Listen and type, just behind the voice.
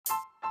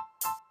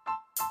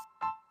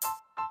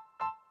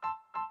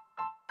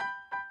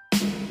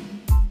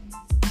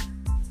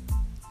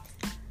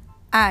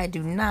I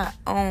do not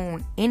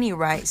own any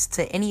rights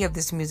to any of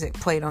this music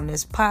played on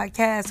this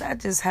podcast. I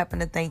just happen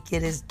to think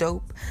it is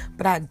dope,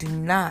 but I do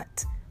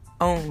not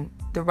own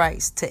the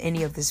rights to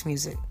any of this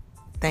music.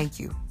 Thank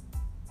you.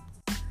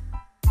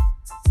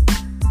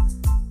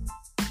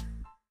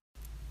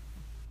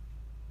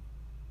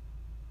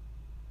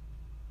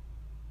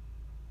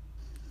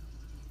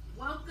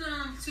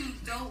 Welcome to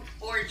Dope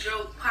or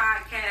Joke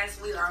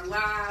Podcast. We are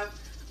live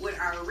with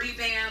our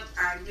revamp,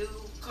 our new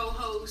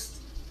co-host.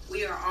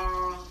 We are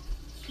all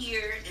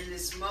here in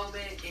this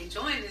moment,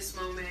 enjoying this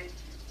moment.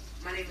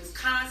 My name is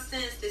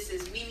Constance. This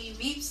is Mimi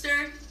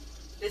Meepster.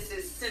 This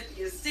is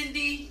Cynthia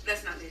Cindy.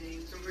 That's not their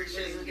name. I'm pretty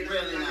sure you'll get it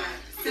really not.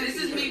 So this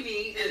is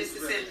Mimi and this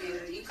is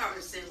Cynthia. You call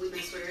her Cindy. We can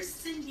swear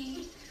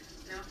Cindy.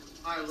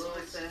 No? Our little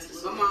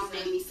sis. My mom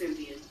named me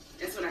Cynthia.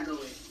 That's what I go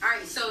with.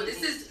 Alright, so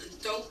this is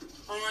Dope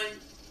on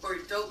or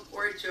Dope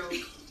or Joke.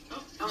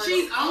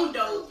 She's on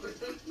dope.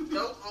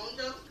 Dope on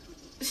dope.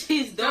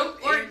 She's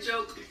dope or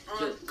joke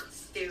on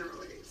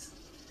steroids.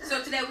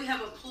 So today we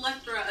have a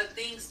plethora of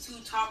things to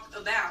talk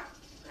about.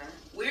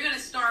 We're going to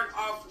start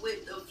off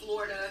with the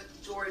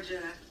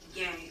Florida-Georgia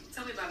game.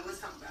 Tell me about it. Let's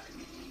talk about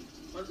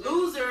it.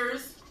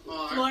 Losers.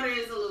 Florida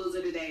is a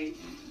loser today.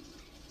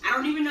 I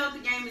don't even know if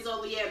the game is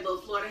over yet,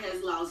 but Florida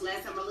has lost.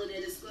 Last time I looked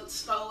at the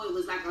score, it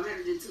was like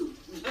 102.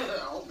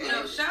 Okay. You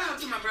know, shout out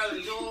to my brother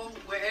Joel.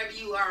 Wherever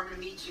you are, I'm going to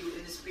meet you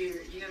in the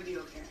spirit. You're going to be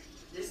okay.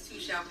 This too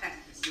shall pass.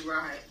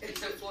 Right.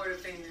 It's a Florida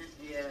fan.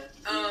 Yeah.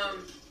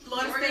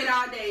 Florida State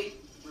all day.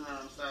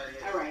 I'm sorry.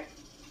 All right.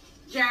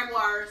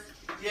 Jaguars.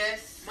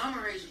 Yes.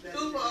 Mama raised you better.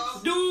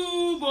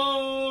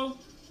 Duval.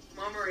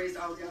 Mama raised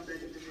all y'all better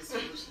than this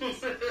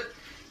foolishness.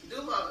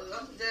 Duval.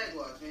 I'm a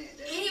Jaguars fan.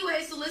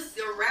 Anyway, so let's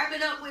wrap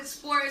it up with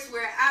sports.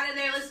 We're out of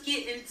there. Let's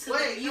get into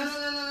Wait, the no.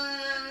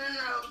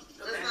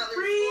 Let's not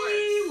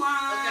leave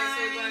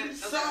Rewind.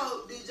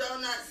 So, did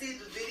y'all not see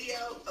the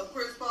video of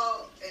Chris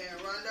Paul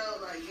and Rondo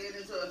like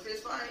getting into a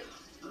fist fight?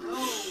 No.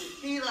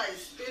 He like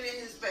spit in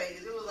his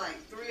face. It was like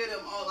three of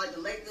them, all like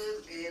the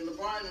Lakers and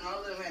LeBron and all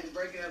of them had to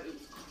break it up. It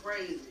was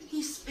crazy.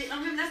 He spit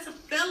on him. That's a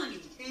felony.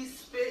 He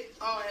spit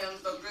on him,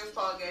 so Chris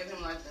Paul gave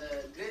him like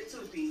a good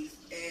two-piece,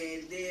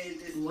 and then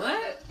just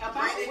What? About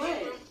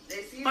what?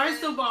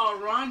 First of all,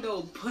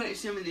 Rondo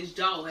punched him in his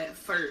jaw at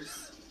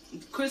first.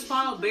 Chris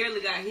Paul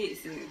barely got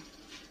hit then.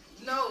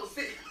 No,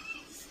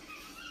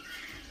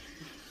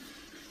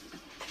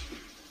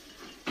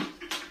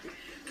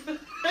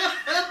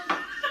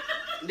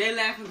 They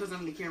laughing because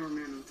I'm the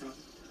cameraman. I'm talking.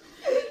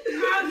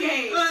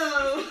 Okay.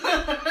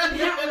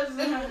 That was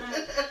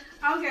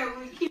okay.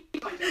 We keep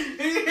going.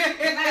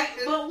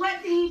 But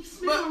what did he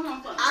spit on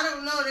him for? I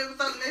don't know. There was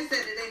something they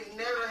said that they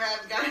never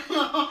have got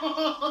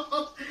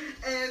along,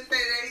 and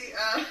said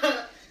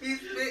that he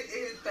spit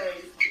in his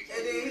face,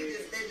 and then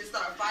they just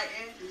started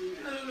fighting.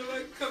 I don't know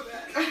what to come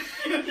back.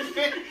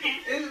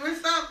 We're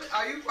stopping.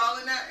 Are you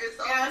following that? It's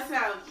over. Yeah,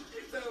 so.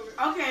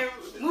 Okay,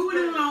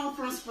 moving along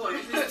from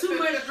sports. There's too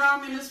much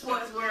drama in the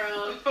sports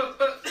world.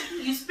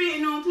 You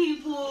spitting on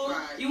people.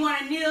 Right. You want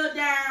to kneel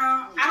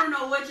down. I don't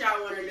know what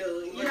y'all want to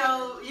do. You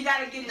know, you got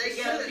to get it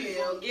together,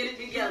 people. Get it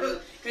together.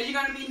 Because you're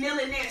going to be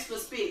kneeling next for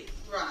spit.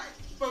 Right.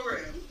 For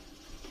real.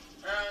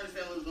 I don't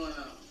understand what's going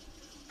on.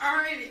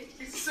 Alrighty.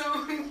 So,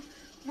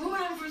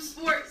 moving on from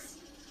sports,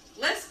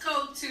 let's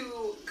go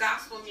to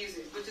gospel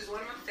music, which is one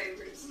of my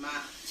favorites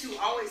to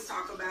always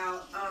talk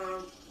about.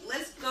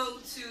 Let's go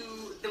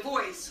to The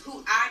Voice,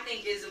 who I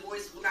think is the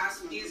voice of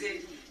gospel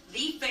music.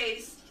 The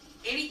face,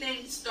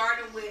 anything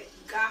starting with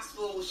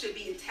gospel should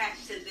be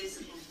attached to this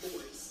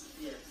voice.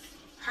 Yes.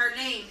 Her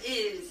name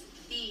is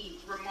the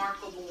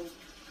remarkable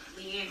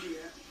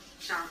Leandria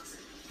Johnson.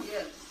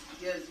 Yes.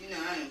 Yes, you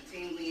know, I am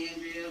Team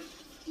Leandria.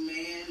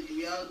 Man, if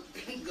y'all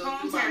go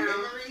through my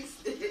memories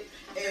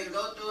and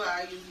go through how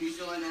I used to be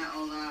showing that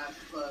on live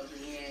for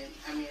Leanne,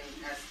 I mean,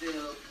 I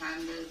still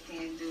kind of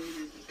can do it.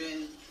 Just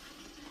depends.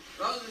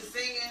 As long as it's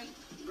singing,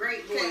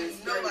 Great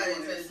voice. nobody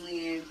says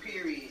Leanne,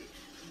 period.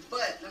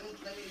 But let me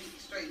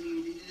straighten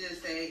you. Did you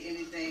just say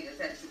anything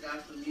attached to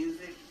gospel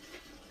music?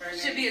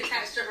 Should be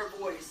attached to her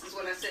voice, is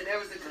what I said. That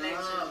was the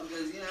connection.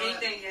 Because, you know,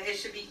 anything, it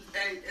should be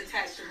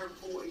attached to her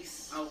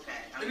voice.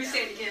 Okay. Let me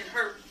say it again,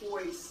 her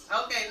voice.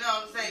 Okay,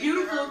 no, I'm saying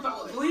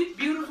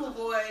Beautiful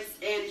voice,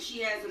 and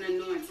she has an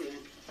anointing.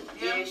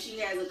 Yeah. And she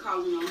has a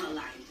calling on her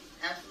life.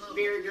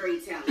 Absolutely. Very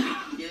great talent.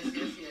 Yes.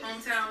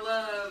 Hometown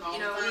love. You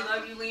know, we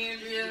love you,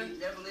 Leandria. You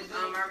definitely do.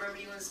 I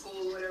remember you in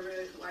school or whatever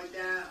like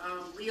that.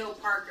 Leo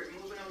Parker,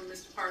 moving on to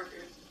Mr.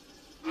 Parker.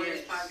 On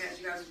this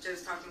podcast, you guys were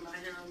just talking about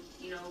him.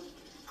 You know,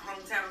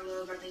 hometown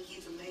love. I think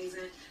he's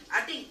amazing.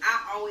 I think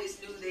I always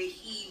knew that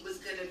he was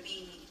going to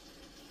be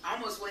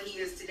almost what he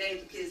is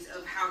today because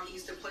of how he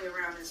used to play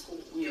around in school.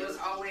 Yeah. It was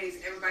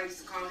always, everybody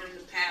used to call him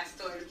the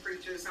pastor or the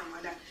preacher or something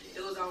like that.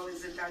 It was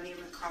always a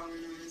dynamic calling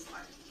in his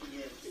life.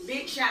 Yes.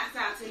 Big shouts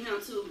out to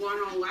him too, going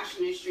on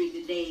Washington Street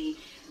today,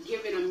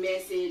 giving a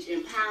message,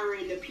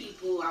 empowering the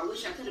people. I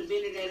wish I could have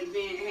been at that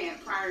event,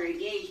 had prior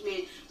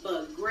engagement,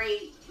 but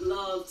great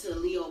love to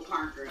Leo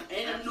Parker.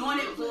 An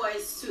anointed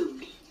voice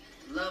too.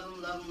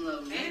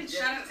 Love him. And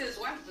shout out to his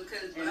wife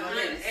because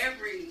behind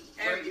every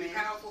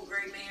powerful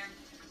great man,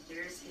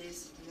 there's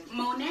his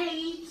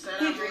Monet. Shout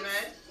out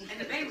Monet. and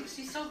the baby.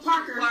 She's so cute.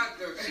 Parker.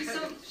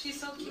 She's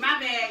so cute. My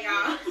bad,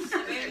 y'all.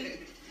 The baby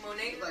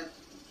Monet. Like,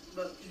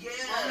 but yeah,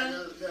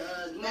 Mona.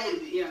 the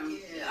baby.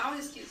 Yeah. All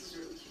his kids is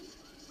really cute.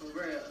 For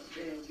real,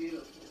 they're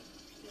beautiful.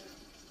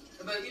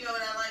 But you know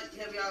what I like?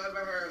 Have y'all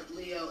ever heard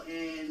Leo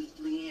and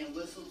Leanne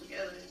whistle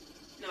together?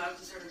 No, I've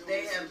just heard.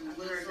 They have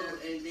whistled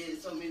and did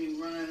so many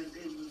runs.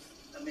 It was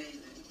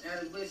amazing.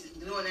 I wish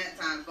during that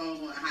time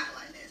phones weren't hot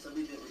like that, so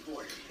we could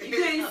record it. You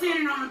couldn't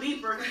send it on a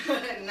beeper.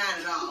 Not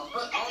at all.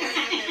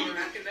 Only in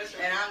memory. That's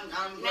right. And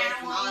I'm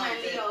blessed all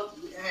Leo.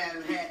 that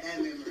have had that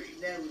memory.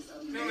 That was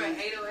amazing. Remember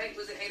 808?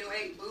 Was it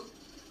 808? Boo?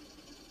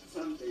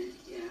 Something,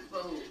 yeah.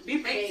 Whoa.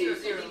 Beeper days.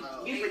 800.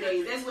 Beeper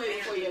days. That's way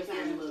before your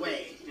time. But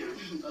Wait. yeah.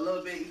 A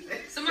little bit.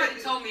 Somebody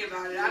told me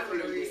about it. I don't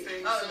know these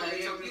things. Oh, no,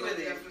 Somebody told me you were about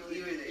it, there. definitely.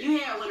 You were there. You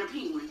had one, a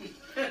pink one.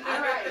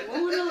 All right,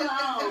 moving along.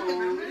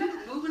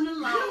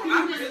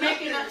 I'm just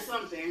making up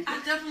something. I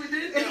definitely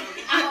did though.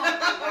 Oh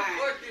Of my God.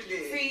 course you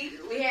did. See,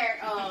 we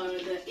had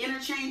the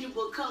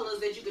interchangeable colors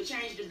that you could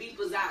change the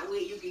beepers out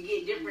with. You could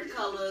get different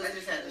colors. I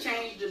just had to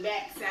Change the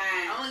backside.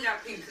 I only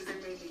got pink because they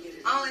made me get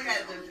it. I only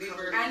had the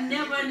beaver. I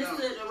never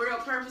understood the real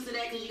purpose of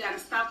that because you got to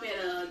stop at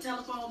a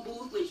telephone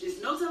booth, which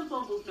is no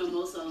telephone booth no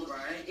more, so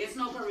Right. it's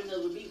no purpose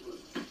of a beeper.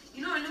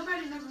 You know,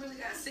 nobody never really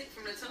got sick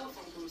from the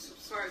telephone booth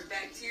as far as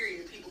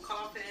bacteria, people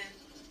coughing.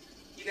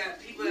 You got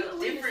people that are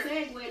different.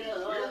 Segue to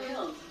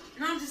health.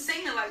 No, I'm just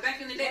saying, like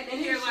back in the day, Yeah,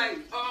 you hear that is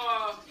like,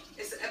 oh,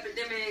 it's an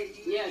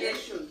epidemic. You Yeah, get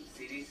that's true.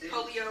 CDC.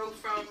 polio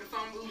from the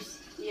phone booths.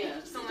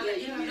 Yeah, Something like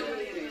that. yeah, You know,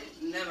 yeah.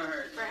 Never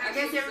heard. I perhaps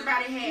guess it was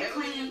everybody had Never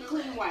clean knew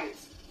that.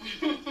 wipes.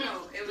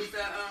 No, it was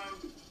the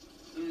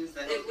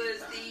it was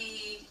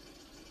the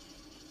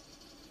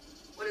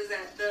what is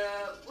that?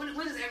 What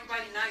does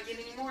everybody not get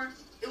anymore?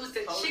 It was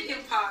the Polio? chicken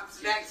pox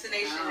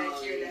vaccination Oh,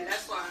 that cured that.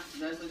 That's why.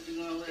 That's what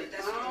you're going with.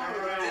 That's what All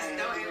right. just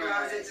don't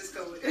analyze it. Just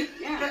go with it.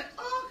 Yeah.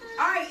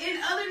 All right.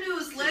 In other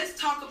news, let's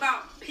talk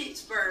about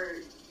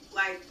Pittsburgh.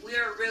 Like we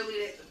are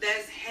really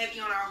that's heavy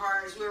on our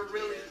hearts. We're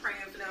really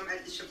praying for them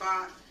at the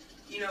Shabbat.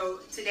 You know,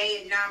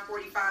 today at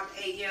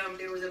 9:45 a.m.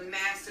 there was a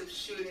massive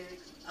shooting.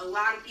 A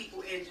lot of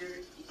people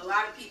injured. A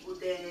lot of people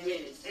dead.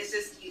 Yes. It's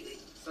just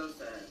So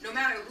sad. no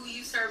matter who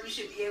you serve, you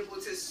should be able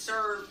to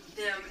serve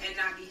them and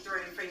not be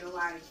threatened for your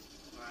life.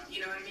 Right.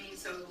 You know what I mean?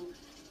 So,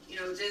 you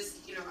know,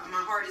 just, you know,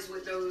 my heart is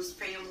with those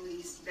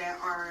families that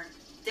are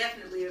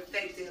definitely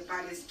affected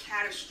by this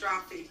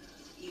catastrophic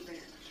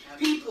event.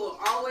 People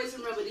always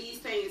remember these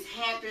things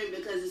happen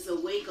because it's a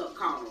wake-up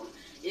call.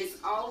 It's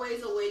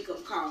always a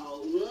wake-up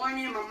call.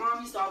 Warning, my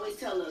mom used to always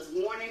tell us,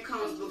 warning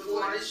comes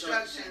before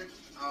destruction.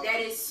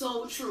 That is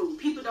so true.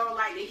 People don't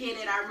like to hear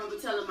that. I remember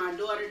telling my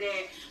daughter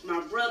that,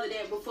 my brother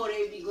that before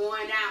they be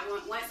going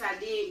out, once I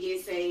did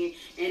get saved,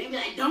 and they be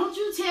like, don't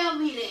you tell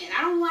me that.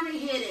 I don't want to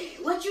hear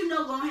that. What you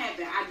know gonna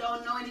happen? I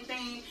don't know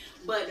anything,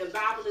 but the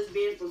Bible is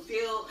being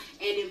fulfilled.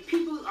 And if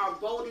people are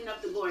bold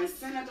enough to go in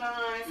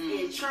synagogues,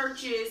 in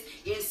churches,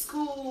 in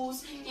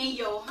schools, in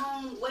your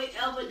home,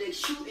 wherever, to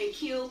shoot and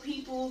kill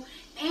people,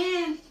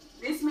 and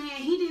this man,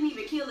 he didn't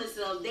even kill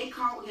himself. They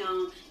caught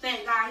him.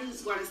 Thank God he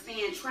was going to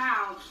stand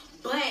trial.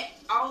 But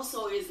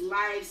also his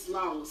life's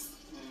lost.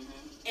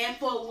 And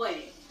for what?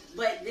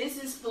 But this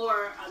is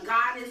for,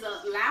 God is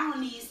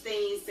allowing these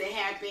things to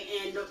happen.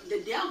 And the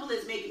devil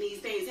is making these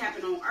things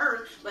happen on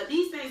earth. But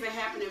these things are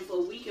happening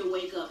for we can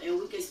wake up and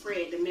we can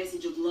spread the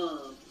message of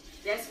love.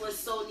 That's what's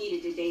so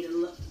needed today,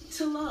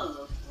 to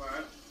love.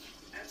 Right.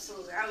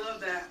 Absolutely. I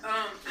love that.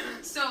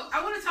 So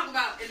I want to talk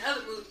about, in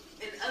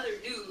other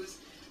news,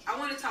 I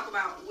want to talk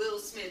about Will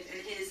Smith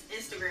and his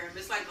Instagram.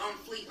 It's like on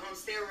fleek, on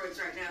steroids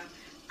right now.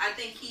 I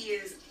think he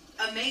is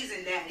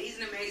amazing dad. He's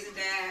an amazing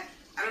dad.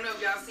 I don't know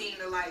if y'all seen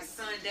the like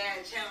son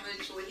dad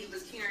challenge where he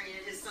was carrying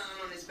his son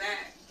on his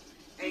back.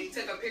 And he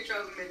took a picture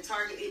of him in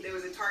Target. There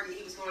was a Target.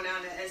 He was going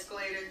down the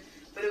escalator.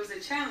 But it was a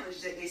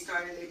challenge that they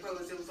started. They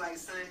posed. It was like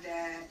son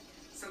dad,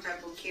 some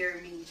type of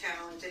carry me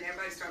challenge. And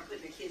everybody started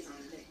putting their kids on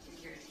the neck and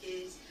carrying the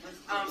kids.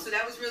 So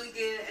that was really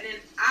good. And then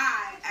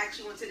I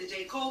actually went to the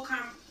J. Cole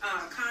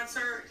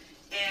concert.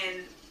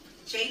 And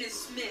Jaden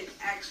Smith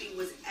actually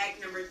was act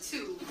number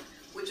 2.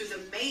 Which was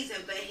amazing,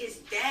 but his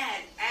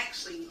dad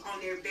actually, on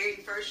their very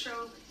first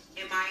show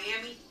in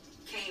Miami,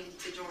 came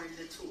to join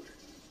the tour.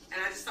 And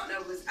I just thought I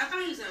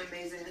thought he was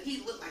amazing.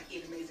 He looked like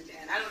he had an amazing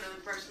dad. I don't know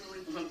him personally.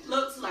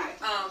 Looks like.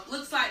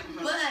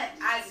 But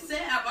I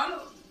said, I brought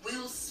up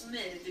Will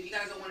Smith, if you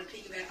guys don't want to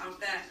piggyback off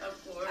that. Of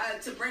course.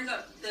 To bring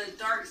up the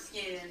dark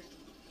skin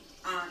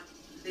Aunt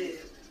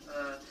Viv.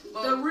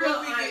 The real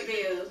Aunt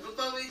Viv.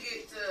 Before we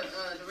get to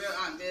the real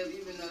Aunt Viv,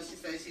 even though she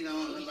says she don't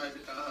want nobody to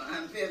call her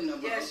Aunt Viv no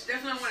more. Yeah, she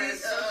definitely want to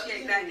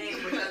associate that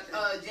name with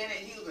nothing. Janet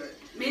Hubert.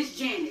 Miss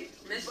Janet.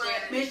 Miss But-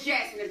 Janet. Miss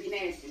Jackson if you're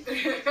nasty.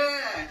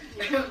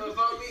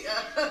 before we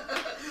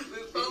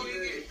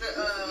get to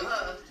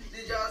her,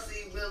 did y'all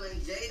see Will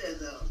and Jada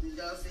though? Did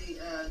y'all see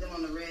them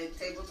on the Red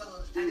Table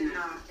Talk? I did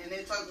not. And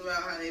they talked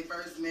about how they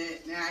first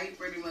met. Now he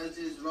pretty much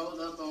just rolled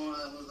up on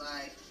her and was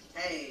like,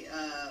 hey,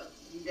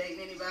 you dating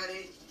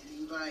anybody? And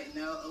he was like,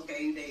 no.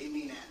 Okay, you dating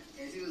me now.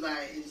 And she was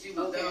like, and she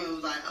was done and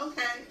was like,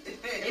 okay.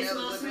 It's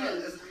Will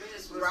Smith.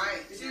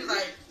 Right. She was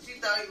like, she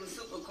thought he was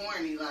super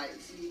corny. Like,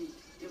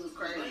 it was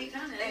crazy. Well, he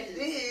kind of is,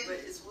 then, but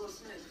it's Will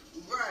Smith.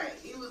 Right.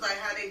 He was like,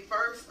 how they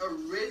first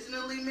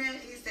originally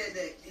met. He said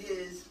that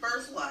his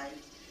first wife,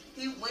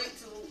 he went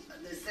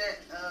to the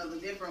set of A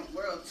Different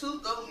World to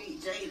go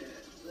meet Jada.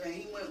 And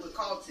he went with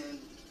Carlton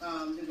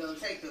to go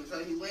take them.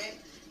 So he went,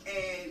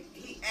 and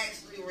he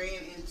actually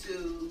ran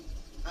into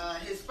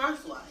his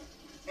first wife.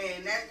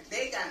 And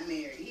they got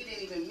married. He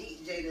didn't even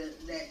meet Jada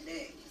that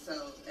day.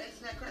 So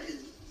that's not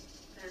crazy.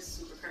 That's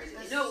super crazy.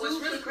 You know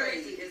what's really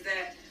crazy is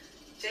that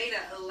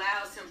Jada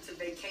allows him to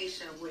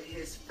vacation with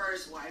his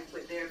first wife,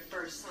 with their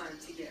first son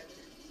together.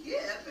 Yeah,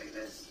 I think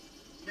that's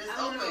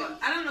open.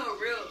 I don't know a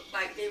real,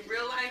 like in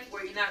real life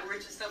where you're not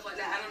rich and stuff like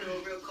that. I don't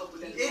know a real couple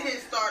that. It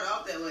didn't start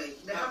off that way.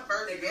 Her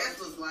first guest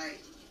was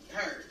like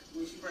her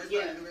when she first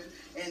started,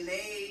 and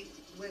they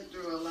went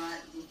through a lot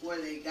before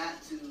they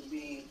got to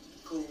being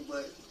cool,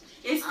 but.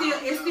 It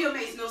still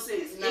makes no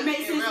sense. It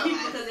makes sense to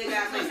people because they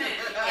got money.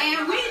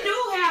 And we do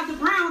have the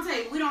brown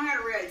table. We don't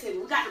have the red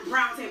table. We got the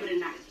brown table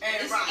tonight.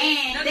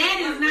 And that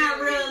is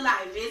not real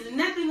life. There's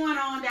nothing going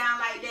on down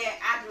like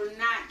that. I do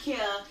not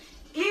care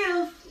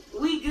if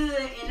we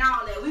good and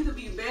all that. We could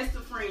be best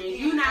of friends.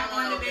 You're not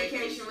going to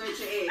vacation with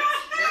your ex.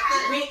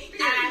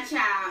 With our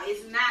child.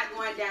 It's not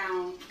going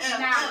down.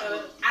 Now,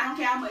 I don't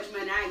care how much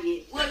money I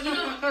get. Well, you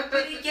know,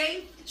 but it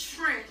gave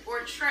Trent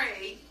or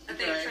Trey, I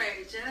think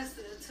Trey, just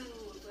the two.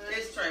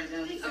 It's Trey.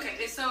 Okay,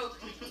 and so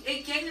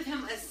it gave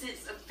him a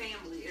sense of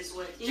family, is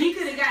what he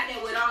could have got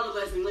that with all of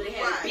us and would have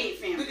had a big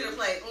family. We could have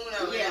played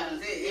Uno. Yeah,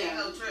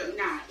 no trip.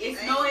 Nah,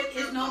 it's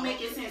no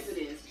making sense of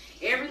this.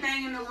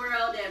 Everything in the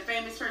world that a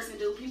famous person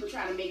do, people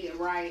try to make it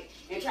right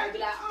and try to be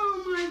like,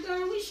 oh my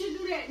God, we should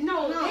do that.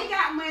 No, they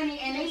got money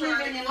and they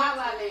living in La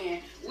La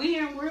Land. We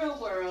in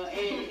real world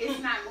and it's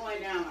not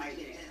going down like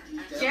that.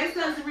 Just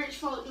because the rich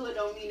folk do it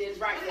don't mean it's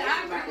right for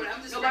everybody.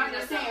 I'm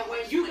just saying,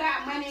 when you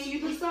got money and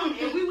you do something,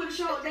 if we would have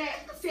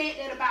said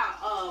that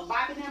about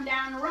bopping him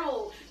down the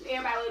road,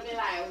 everybody would have been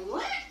like,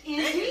 what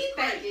is he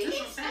thinking?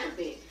 He's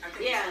stupid.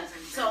 Yeah,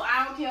 so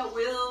I don't care,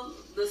 Will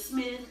the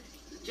Smith,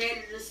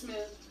 Jada the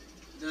Smith.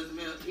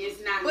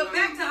 It's not. But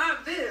back to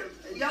Aunt Viv.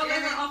 Y'all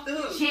let her off the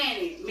hook.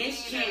 Janet,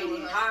 Miss Janet.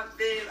 Aunt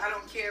Viv, I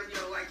don't care if you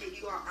don't like it.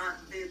 You are Aunt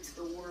Viv to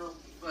the world.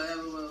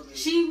 Forever will be.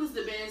 She was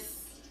the best.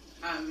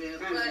 Aunt Viv.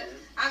 But,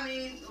 I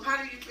mean, how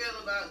do you feel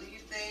about, do you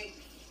think?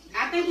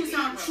 I think it's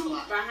some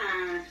truth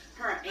behind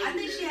her anger. I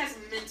think she has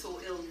mental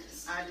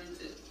illness. I do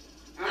too.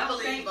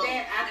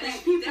 I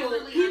think people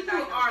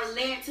are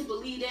led to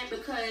believe that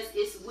because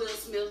it's Will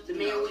Smith, the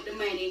man with the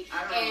money,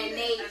 and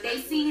they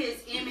see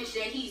his image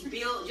that he's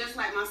built. Just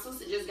like my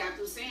sister just got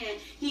through saying,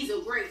 he's a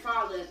great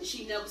father.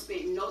 She never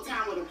spent no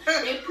time with him.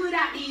 They put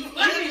out these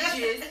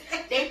images.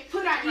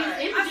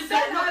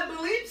 I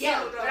believe so.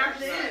 Yeah,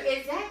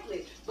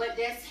 exactly. But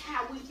that's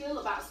how we feel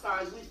about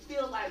stars. We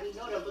feel like we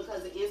know them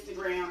because of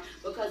Instagram,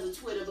 because of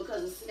Twitter,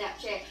 because of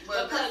Snapchat,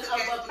 because of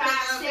a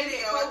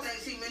 5-second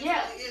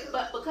post.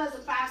 But because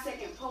of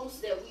 5-second posts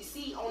that we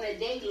see on a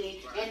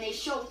daily, and they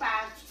show 5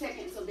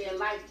 seconds of their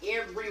life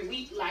every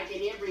week, like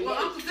in every day. Well,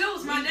 Uncle Phil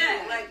was my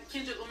dad, like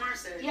Kendrick Lamar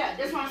said. Yeah,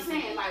 that's what I'm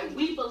saying. Like,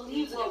 we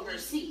believe what we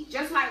see.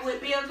 Just like with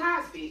Bill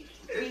Cosby.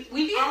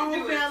 We all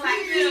felt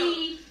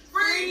like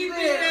Free Bill.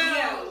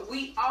 Yeah,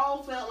 we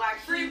all felt like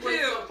he was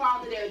the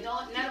father that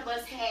none of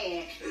us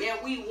had,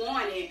 that we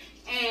wanted.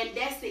 And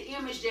that's the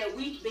image that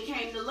we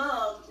became to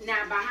love.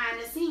 Now, behind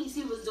the scenes,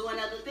 he was doing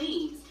other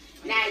things.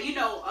 Now,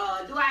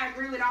 do I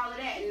agree with all of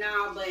that?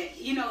 No, but,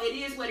 it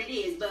is what it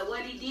is. But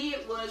what he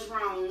did was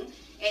wrong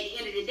at the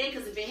end of the day,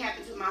 because if it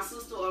happened to my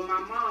sister or my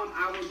mom,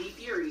 I would be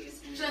furious.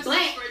 But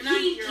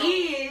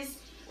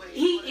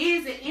he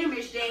is an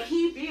image that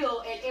he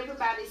built, and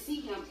everybody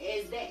see him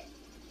as that.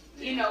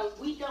 We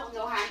don't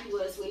know how he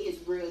was with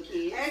his real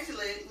kids.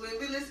 Actually, when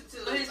we listen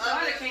to his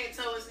daughter can't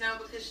tell us now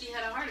because she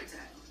had a heart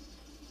attack.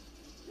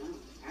 No,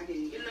 I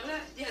didn't. You know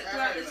that? Yeah,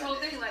 throughout this whole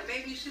thing, like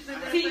maybe she's been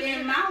there. See,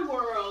 in my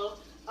world,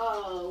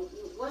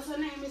 what's her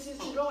name is his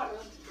daughter?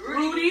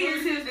 Rudy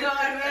is his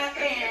daughter,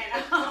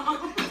 and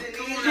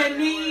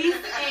Denise,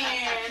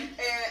 and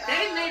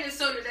they made it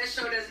so that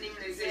show doesn't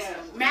even exist. Yeah.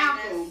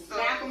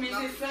 Malcolm is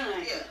his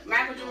son. Yeah.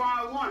 Michael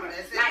Jerome Warner.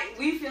 Like,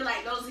 we feel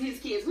like those are his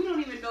kids. We don't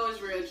even know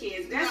his real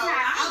kids. That's how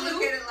I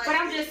look at it. Like, but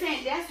I'm just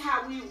saying that's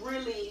how we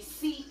really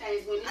see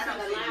things when it's in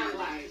the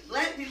limelight.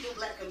 Black people,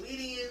 black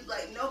comedians,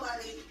 like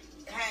nobody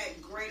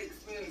had great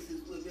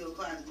experiences with Bill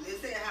Cosby. They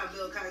said how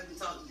Bill Cosby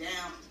talked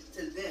down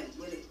to them,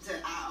 to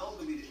our own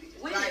community.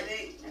 Look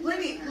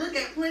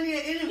at plenty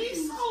of interviews.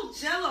 He sold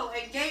Jello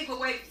and gave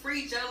away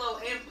free Jello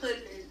and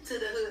pudding to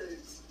the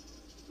hoods.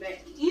 But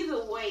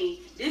either way,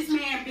 this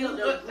man built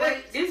a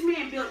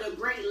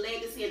great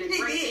legacy and a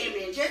great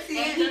image,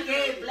 and he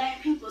gave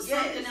black people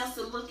something else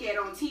to look at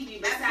on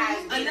TV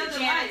besides being a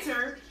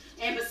janitor.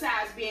 And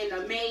besides being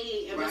a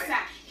maid, and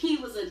besides, he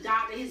was a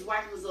doctor, his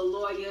wife was a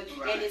lawyer,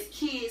 and his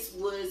kids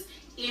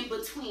in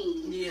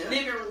between, Yeah.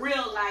 living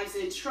real lives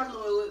and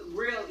struggling with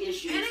real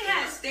issues. And they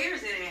had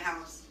stairs in their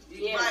house.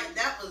 Yeah. Like,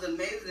 that was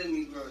amazing to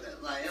me growing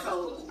up. Like, that was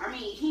So, cool. I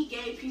mean, he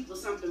gave people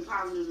something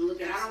positive to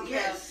look at. I don't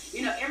Yes. care.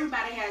 You know,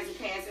 everybody has a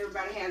past.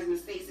 Everybody has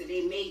mistakes that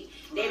they make.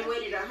 They Right.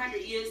 waited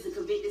 100 years to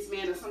convict this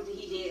man of something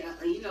he did,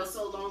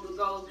 so long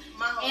ago.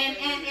 My whole And,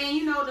 thing is-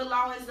 you know, the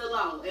law is the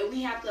law. And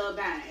we have to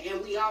abide.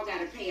 And we all got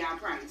to pay our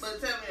price. But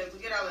tell me, if we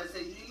get all that,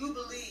 say, do you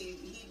believe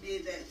he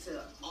did that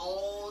to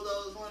all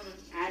those women?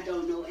 I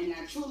don't know. And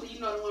I truly, you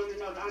know, the one to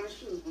know the honest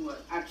truth.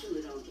 What? I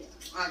truly don't care.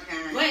 I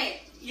can't. But,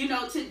 you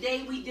know,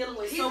 today we dealing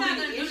with He's so not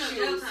many gonna do no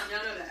jail issues. time.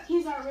 Y'all know that.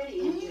 He's already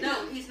in.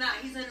 No, he's not.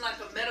 He's in like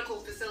a medical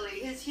facility.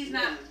 He's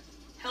not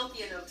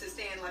healthy enough to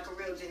stay in like a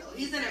real jail.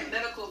 He's in a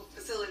medical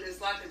facility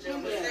that's like a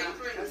jail. Yeah.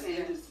 I'm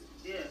saying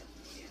Yeah.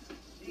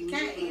 You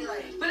can't. He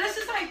like. But it's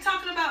just like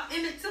talking about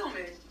Emmett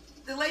Tillman,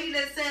 the lady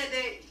that said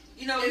that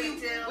he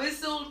Emmett Till.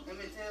 whistled,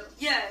 Emmett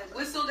Till.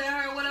 whistled at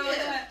her or whatever, like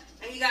Yeah. that,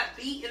 and he got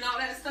beat and all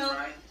that stuff.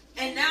 Right.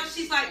 And now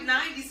she's like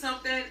 90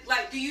 something.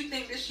 Like, do you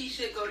think that she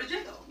should go to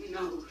jail?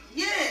 No.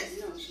 Yes.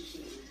 No, she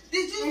shouldn't.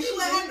 Did you And see she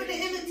what did happened to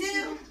it. Emmett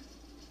Till?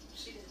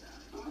 She did not.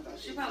 Oh, I thought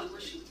She probably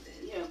wish she was dead.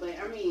 Yeah, but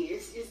I mean,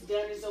 it's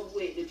done, it's over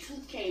with. The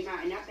truth came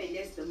out, and I think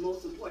that's the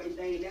most important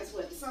thing. And that's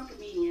what some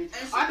comedians,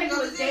 And she I think it can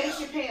go was to Dave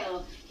jail.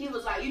 Chappelle. He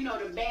was like, you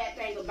know, the bad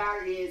thing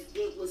about it is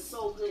it was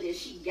so good that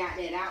she got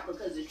that out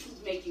because the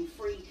truth makes you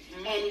free,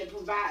 and it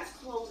provides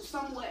closure,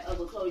 somewhat of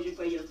a closure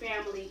for your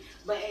family.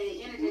 But at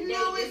the end of the day,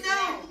 No, it this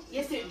man- don't.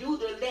 yes, it do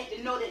to let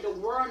them know that the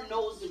world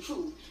knows the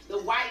truth. The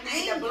white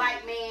man, the Amen.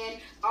 black man,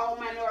 all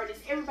minorities,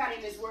 everybody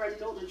in this world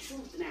know the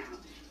truth now.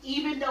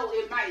 Even though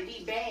it might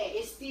be bad,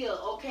 it's still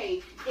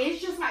okay.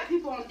 It's just like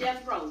people on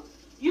death row.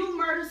 You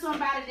murder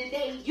somebody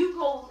today, you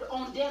go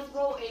on death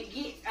row and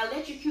get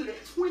electrocuted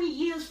 20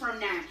 years from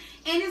now.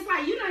 And it's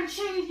like you done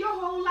changed, your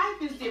whole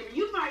life is different.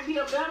 You might be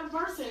a better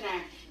person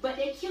now, but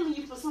they're killing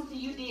you for something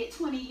you did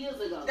 20 years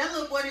ago. That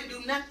little boy didn't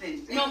do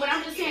nothing. No, but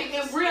I'm just saying,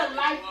 in real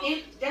life,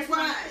 that's what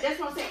Right.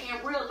 I'm saying.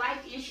 In real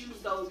life issues,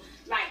 though,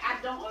 like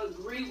I don't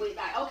agree with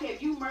like, okay,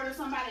 if you murder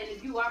somebody and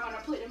if you are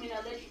gonna put them in an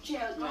electric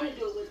chair, go and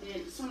do it with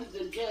them as soon as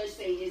the judge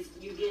say is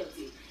you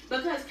guilty,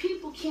 because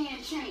people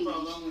can change.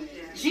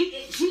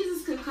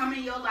 Jesus could come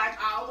in your life.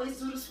 I always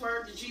do the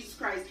swerve to Jesus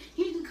Christ.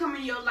 He can come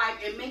in your life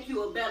and make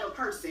you a better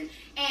person,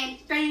 and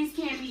things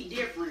can be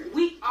different.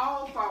 We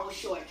all fall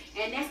short,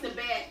 and that's the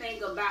bad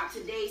thing about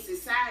today's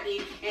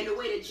society and the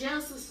way the jail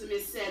system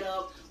is set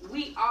up.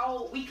 We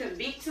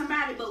convict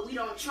somebody, but we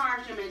don't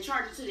charge them and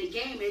charge it to the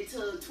game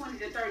until 20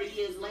 to 30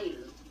 years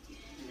later.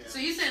 So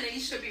you saying that you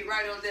should be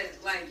right on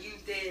that? Like you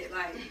dead?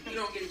 Like you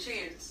don't get a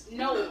chance?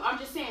 No, I'm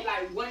just saying,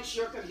 like, once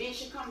your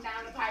conviction come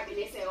down the pipe and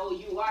they say, oh,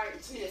 you are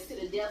sentenced to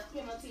the death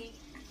penalty,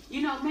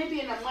 you know, maybe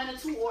in a month or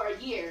two or a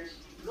year,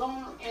 go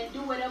on and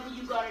do whatever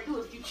you gotta do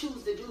if you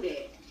choose to do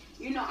that.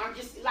 You know, I'm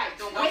just like,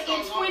 but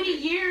in 20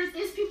 years,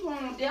 there's people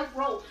on death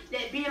row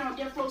that been on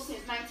death row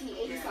since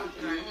 1980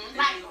 something.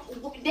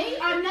 Like, they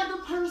are another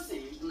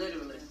person.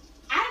 Literally.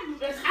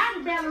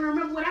 I barely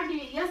remember what I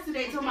did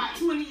yesterday till about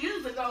 20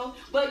 years ago,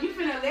 but you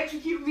finna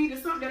electrocute me to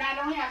something that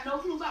I don't have no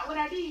clue about what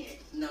I did.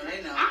 No,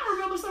 they know. I don't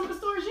remember some of the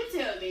stories you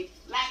tell me.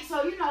 Like,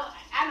 so, you know,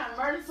 I done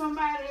murdered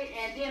somebody,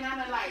 and then I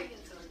done, like,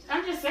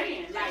 I'm just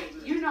saying, like,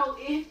 you know,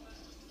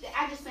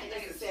 I just think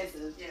that's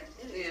excessive.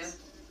 Yeah.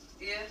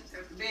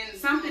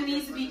 Something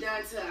needs to be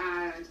done to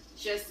our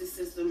justice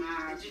system,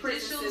 our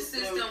prison Judicial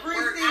system,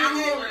 work our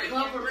everywhere.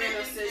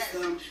 governmental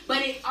system. But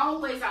I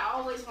always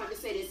want to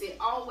say this, it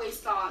always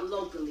starts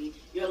locally.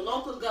 Your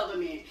local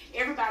government.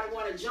 Everybody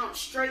want to jump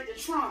straight to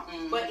Trump,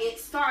 but it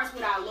starts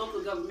with our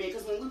local government,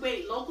 because when we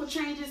make local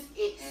changes,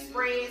 it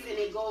spreads and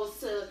it goes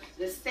to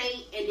the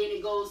state and then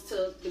it goes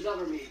to the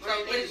government.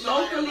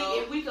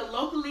 If we could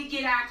locally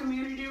get our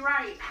community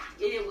right,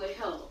 it would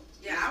help.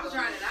 Yeah, I was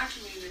running our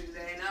community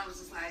today, and I was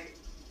just like,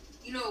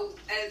 you know,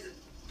 as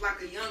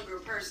like a younger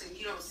person,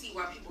 you don't see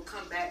why people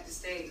come back to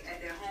stay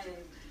at their home.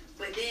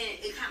 But then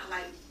it kind of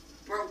like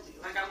broke me.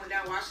 Like I went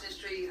down Washington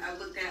Street, I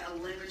looked at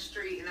 11th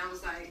Street, and I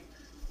was like,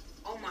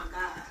 oh my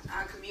God,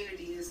 our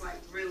community is like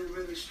really,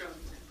 really struggling.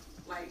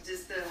 Like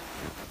just the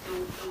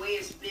way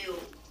it's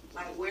built.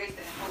 Like where's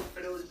the help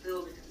for those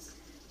buildings?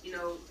 You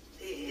know,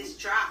 it's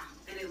dry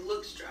and it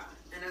looks dry,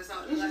 and that's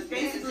all. It's like, just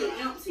basically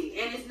empty,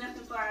 and it's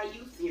nothing for our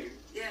youth here.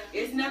 Yeah.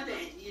 It's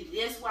nothing.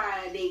 That's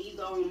why they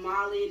either on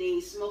Molly, they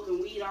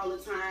smoking weed all the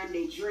time,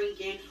 they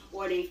drinking,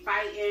 or they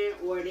fighting,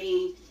 or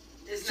they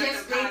It's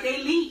just nothing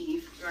they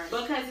leave, Right.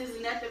 because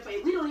it's nothing for.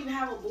 We don't even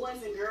have a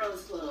boys and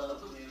girls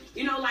club.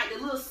 You know, like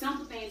the little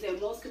simple things that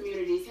most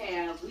communities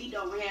have, we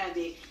don't have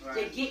it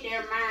to get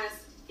their minds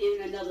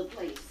in another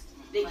place.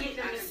 They get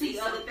them to see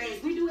other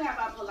things. We do have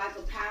our like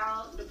a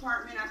PAL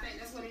department. I think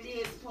that's what it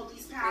is,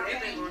 police PAL.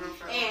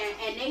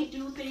 And they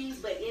do things,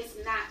 but it's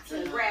not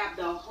to grab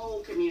the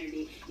whole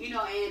community. You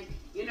know, and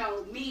you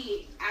know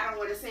me, I don't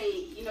want to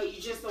say, you know, you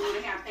just don't want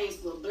to have things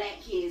for black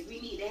kids. We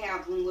need to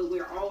have one where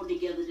we're all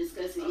together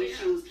discussing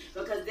issues,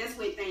 because that's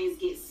where things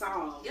get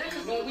solved. Yeah,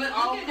 when we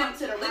all come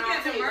to the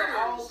round table,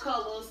 all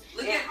colors,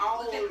 look and at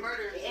all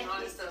murders and all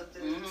this stuff.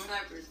 The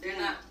snipers, they're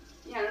not.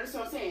 Yeah, that's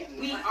what I'm saying.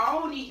 We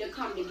all need to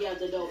come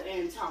together though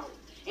and talk.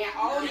 And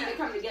all need to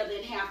come together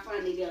and have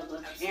fun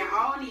together. Absolutely. And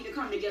all need to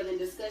come together and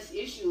discuss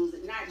issues,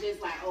 not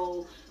just like,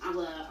 oh, I'm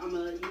a,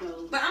 you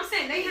know. But I'm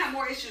saying they have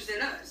more issues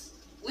than us.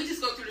 We just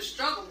go through the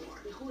struggle more.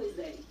 Who is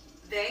they?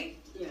 They?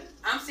 Yeah.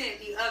 I'm saying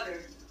the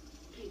other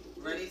people.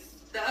 Race.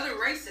 The other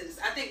races.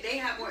 I think they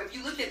have more. If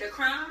you look at the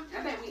crime,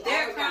 I think we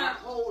their all crime, got a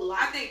whole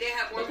lot. I think they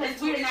have more because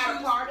we're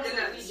not a part of it.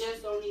 Us. We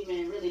just don't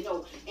even really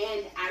know.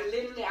 And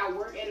I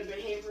work at a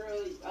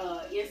behavioral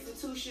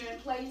institution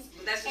place.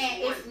 That's just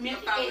and one.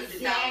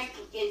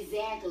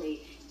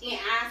 Exactly. In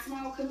our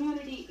small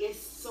community, it's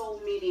so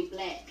many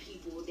black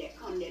people that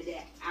come there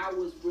that I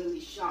was really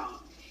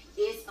shocked.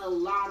 It's a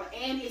lot of,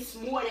 and it's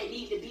more that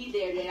need to be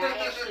there that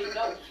I actually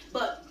know.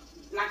 But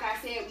like I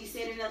said, we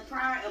said in the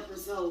prior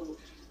episode,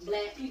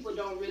 black people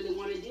don't really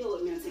want to deal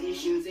with mental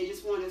issues. They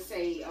just want to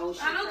say, "Oh,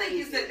 she's I don't crazy."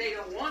 think it's that they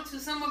don't want to.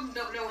 Some of them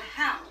don't know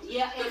how.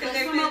 Yeah, because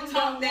they've been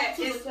taught that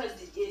it's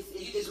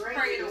you just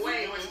pray it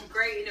away, or it's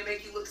great, and it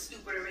make you look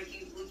stupid, or make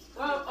you look.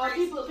 Or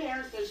people,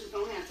 parents that just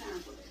don't have time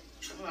for that.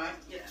 Right.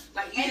 Yeah.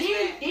 Like you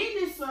and then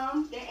there's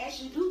some that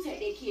actually do take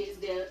their kids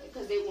there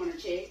because they want to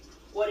check,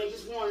 or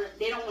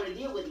they don't want to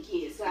deal with the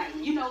kids. Like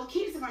you know,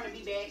 kids are gonna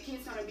be bad,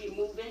 kids gonna be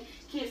moving,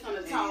 kids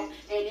gonna talk,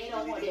 and they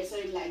don't want that. So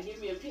they're like, give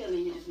me a pill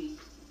and you just be.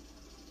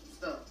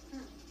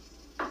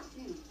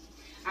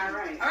 All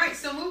right.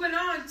 So moving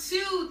on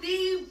to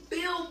the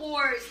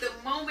billboards, the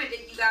moment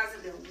that you guys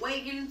have been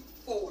waiting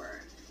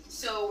for.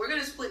 So we're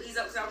gonna split these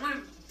up because I want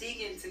to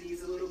dig into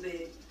these a little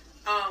bit.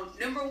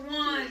 Number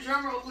one,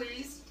 drum roll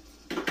please.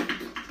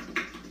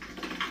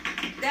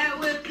 That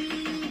would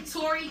be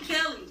Tori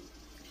Kelly,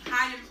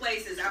 Hiding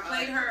Places. I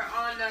played her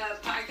on the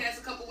podcast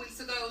a couple weeks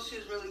ago. She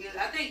was really good.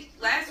 I think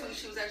last week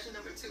she was actually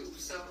number 2.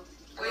 So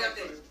way up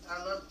there.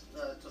 I love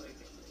Tori Kelly.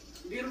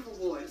 Beautiful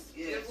voice.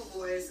 Yes.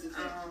 Beautiful voice.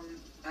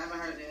 I haven't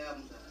heard the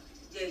album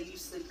though. Yeah, you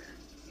sleeping.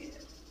 Yeah,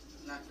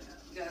 not that.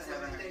 You guys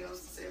have anything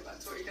else to say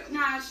about Tori Kelly?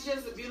 Nah, she's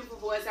just a beautiful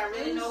voice. I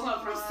really know her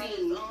from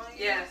singing.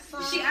 Yeah,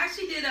 she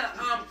actually did a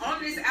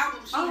on this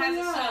album. She has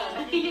a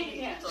song.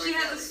 Yeah. She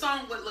has a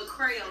song with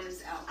Lecrae on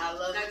this album. I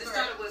love. And I just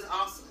thought it was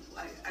awesome.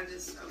 Like I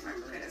was like,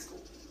 okay, that's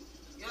cool.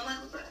 You don't like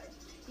Lecrae?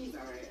 He's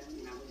alright. I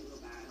mean, I wouldn't go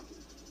buy him.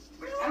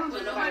 I don't know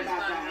nobody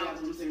about buying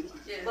albums anymore.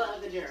 Yeah.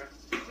 But the Gerald.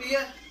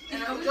 Yeah.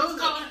 And I was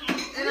calling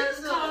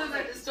him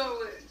at the store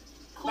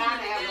with Cool in the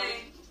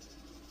Gang.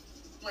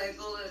 Like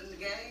Cool in the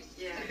Gang?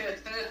 Yeah.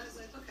 I was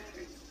like,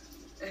 okay.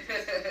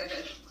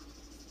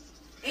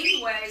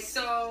 Anyway,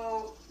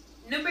 so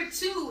number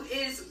 2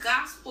 is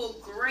Gospel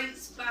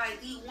Grace by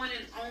the one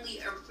and only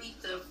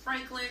Aretha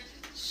Franklin.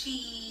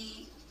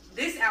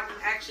 This album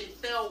actually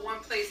fell one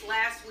place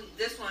last week.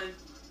 This one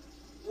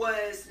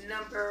was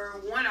number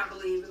 1, I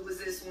believe. It was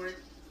this one.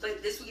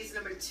 But this week it's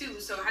number 2.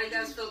 So how do you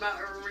guys feel about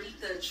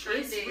Aretha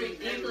trending? It's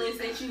ridiculous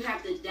that you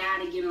have to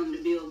die to get on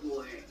the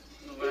Billboard.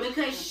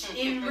 Because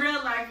in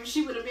real life, if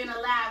she would have been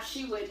alive,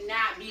 she would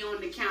not be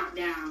on the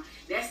countdown.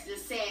 That's the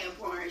sad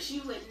part. She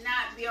would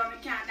not be on the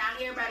countdown.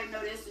 Everybody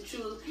know that's the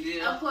truth.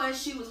 Yeah. Of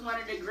course, she was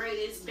one of the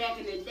greatest back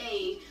in the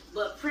day.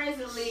 But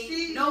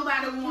presently,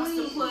 nobody wants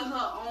to put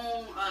her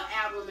own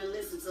album and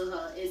listen to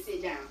her and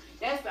sit down.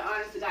 That's the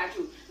honest to God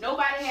truth.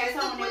 Nobody has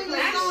her on their playlist.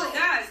 Actually,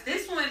 guys,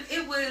 this one,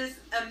 it was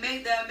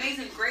the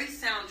Amazing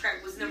Grace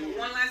soundtrack was number 1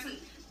 last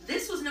week.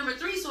 This was number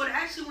 3, so it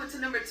actually went to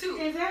number 2.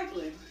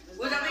 Exactly.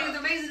 Which I think is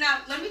amazing.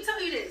 Now, let me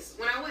tell you this.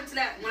 When I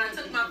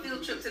took my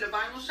field trip to the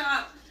vinyl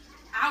shop,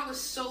 I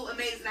was so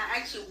amazed. And I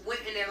actually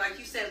went in there, like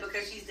you said,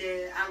 because she's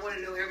dead. I want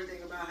to know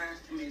everything about her.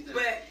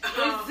 But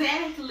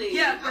exactly.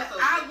 Yeah, but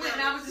I went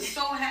and I was just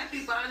so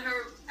happy buying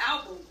her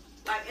album.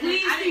 Like,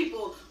 please,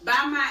 people,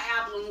 buy my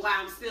album while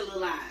I'm still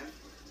alive.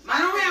 I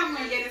don't have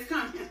one yet. It's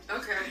coming.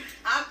 Okay.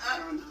 I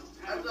don't know.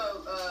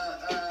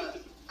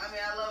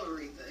 I love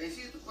Aretha, and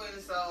she's the queen,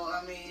 so,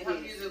 I mean, her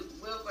music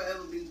will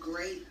forever be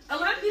great. A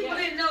lot of people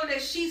didn't know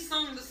that she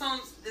sung the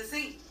songs,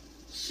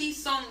 she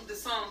sung the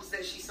songs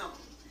that she sung.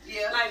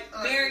 Yeah. Like,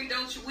 Mary,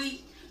 Don't You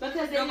Weep.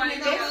 Because nobody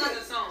knows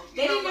the song.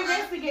 They didn't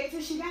investigate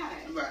till she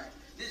died. Right.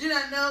 Did you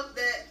not know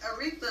that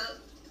Aretha,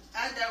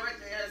 I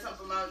directly heard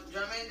something about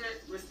Drum Major?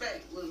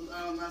 Respect was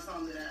my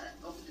song that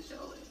I opened the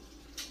show with.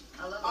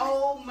 I love it.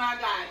 Oh my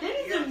God, that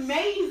is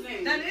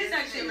amazing. That is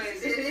actually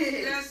amazing. It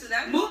is.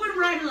 Moving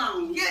right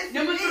along. Yes,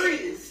 number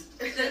 3.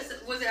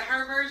 Was it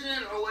her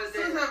version or was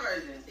it? Who's her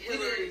version?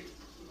 Hillary.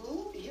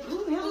 Who?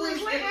 Hillary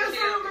Clinton.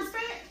 Some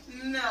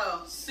respect.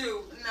 No.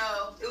 Sue.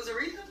 No. It was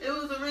Aretha? It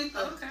was Aretha.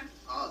 Oh, okay.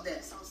 All day.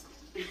 That's awesome.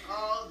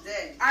 All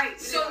day.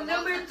 Alright, so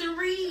number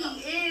 3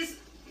 is.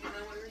 You know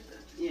what Aretha?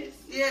 Yes.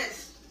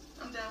 Yes.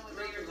 I'm down with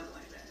Aretha.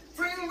 Aretha.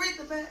 Bring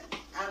Aretha back.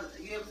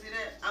 You ever see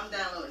that? I'm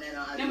downloading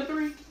that on Number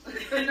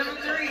 3. Number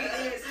 3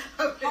 is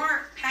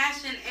Heart,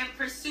 Passion, and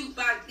Pursuit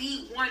by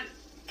the one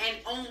and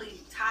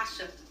only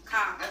Tasha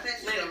Cobb. I think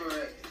she's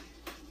overrated.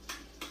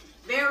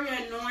 Very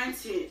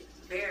anointed.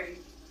 Very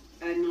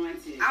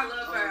anointed. I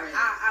love her.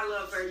 I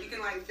love her. You can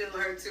like feel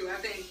her too. I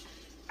think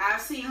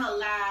I've seen her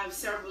live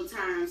several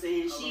times,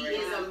 and she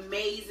is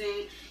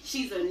amazing.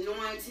 She's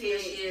anointed.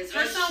 Yes, she is.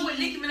 Her song with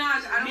Nicki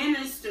Minaj, I don't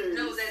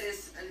know that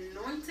it's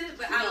anointed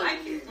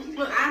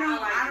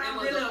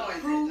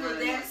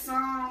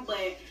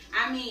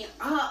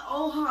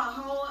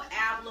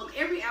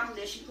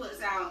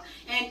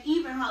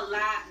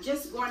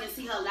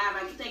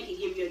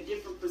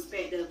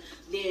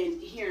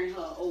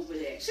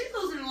She's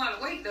losing a lot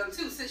of weight though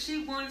too since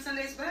she won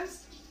Sunday's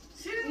Best.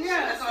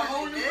 Yeah, That's a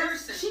whole new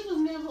person. She was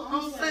never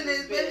on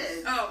Sunday's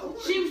Best. Oh,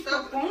 she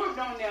performed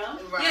on there.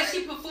 Right. yeah,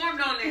 she performed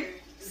on there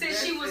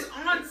since she was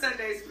on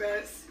Sunday's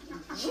Best.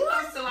 She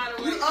lost a lot of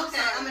weight.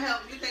 Okay, I'm gonna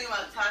help you. think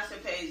about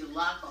Tasha Page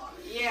Lockhart.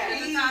 Yeah,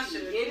 It's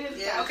Tasha. It is.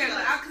 Yeah. Okay,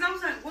 because I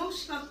was like, well,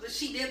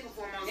 she did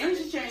perform on And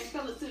Sunday's she Best. changed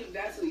colors too.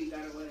 That's who you got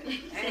it with.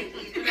 Hey,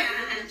 we do not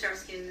look at your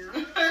skin now.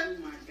 Oh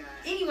my god.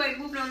 Anyway,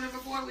 moving on to number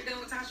 4, we're done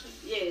with Tasha.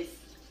 Yes.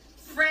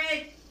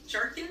 Fred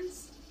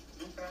Jerkins.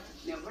 Okay.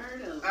 Never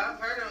heard of. I've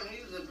heard of him.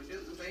 He was a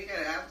producer, so he got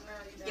an album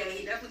now. Yeah,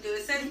 he definitely do.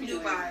 It says new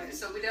by it,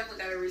 so we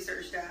definitely got to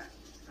research that.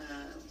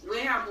 We'll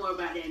have more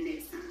about that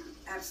next time.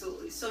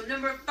 Absolutely. So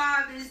number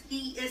 5 is The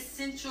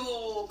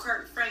Essential,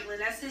 Kirk Franklin.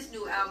 That's his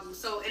new album.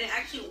 So, and it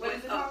actually What is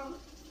went it up. called?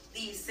 The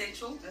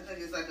Essential. I think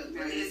it's like a The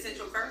great.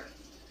 Essential Kirk.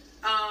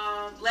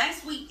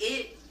 Last week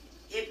it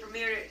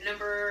premiered at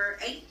number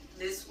 8.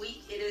 This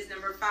week it is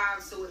number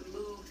 5, so it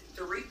moved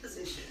 3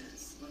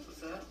 positions.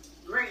 What's up?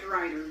 Great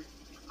writer.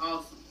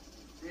 Awesome.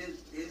 His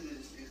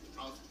is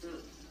awesome too.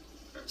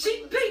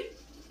 Cheap Pete.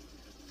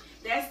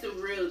 That's the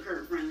real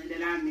Kurt Franklin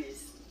that I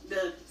miss.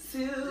 The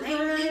silver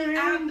Lately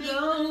I've and been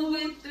gold.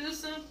 going through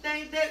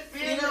something that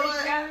really You know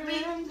what? got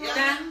me Yeah.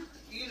 down.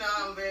 You know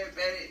I'm very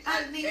bad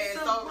I at need and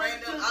so someone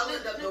random. to I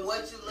looked up the listen.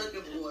 "What You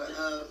Looking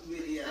For"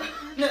 video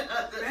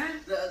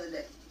Right? the other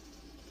day,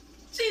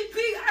 Cheap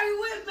Pete, are you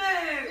with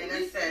and me?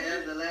 that's sad.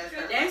 That's the last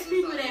time. That's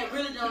people that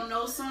really don't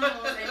know songs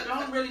and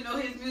don't really know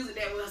his music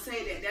that will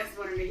say that that's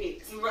one of the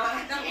hits.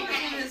 Right. That was one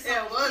of his Yeah,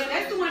 songs. was Yeah,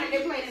 that's the one that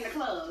they played in the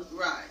club.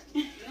 Right.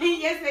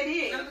 Yes, they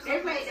did. They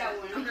played that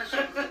I'm one. not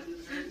sure.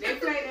 They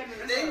played that in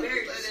the They club.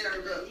 very played that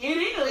in the club. It They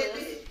is.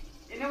 did.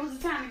 And it was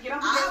the time to get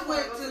off I the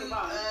went bus to and go the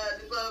bar.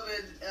 the club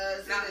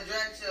and seen the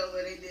drag show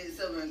where they did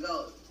Silver and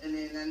Gold, and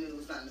then I knew it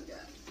was time to go.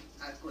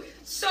 I quit.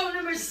 So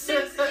number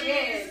 6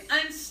 Yes. is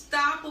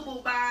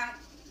Unstoppable by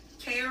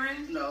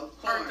Karen No,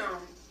 corn.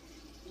 Hawthorne.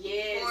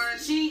 Yes, Corn.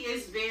 she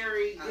is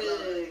very I love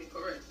good, it.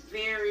 Correct.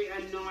 very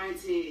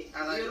anointed,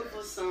 I like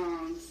beautiful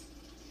songs.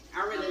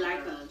 I really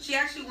like her. She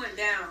actually went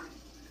down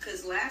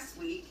because last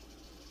week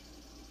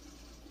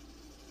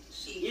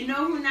she. You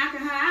know who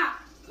knocking her out?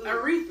 Who?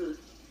 Aretha.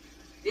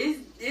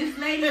 This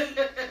lady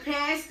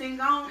passed and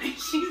gone, and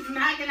she's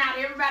knocking out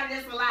everybody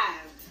that's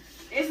alive.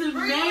 It's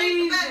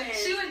amazing.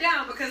 She went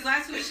down because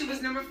last week she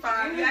was number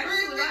 5. You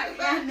actually right.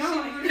 I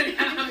know. She went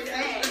down.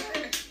 Yeah.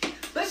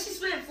 But she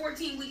spent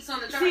 14 weeks on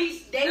the charts.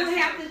 See, they would That's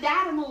have fine. to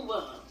die to move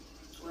up.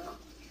 Well,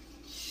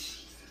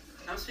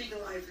 I'm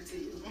speaking life into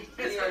you.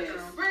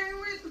 Yes. Bring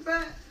with the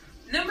back.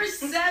 Number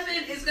 7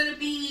 is going to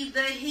be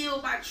The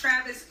Hill by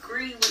Travis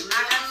Green, which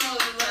I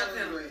absolutely love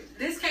him. Green.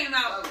 This came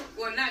out,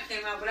 well, not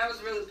came out, but I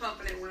was really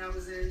pumping it when I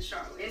was in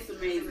Charlotte. It's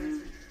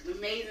amazing.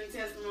 Amazing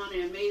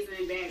testimony,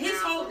 amazing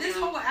background. This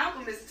whole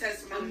album is a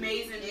testimony.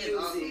 amazing It's music.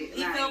 awesome.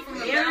 He fell from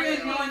a very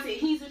mountain. anointed.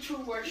 He's a true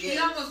worshiper. He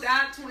almost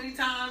died 20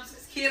 times.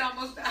 His kid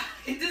almost died.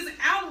 This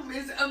album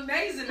is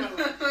amazing.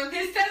 Though.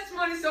 His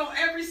testimony's on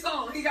every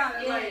song. He got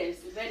it. Yes,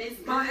 that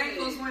is My good.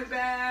 ankles went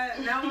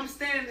bad. Now I'm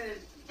standing.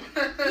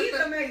 He's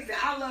amazing.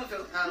 I love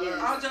him. I love Yes, it.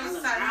 All jokes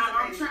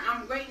aside, he's amazing.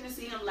 I'm waiting to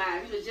see him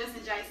live. He was just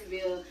in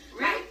Jacksonville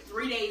like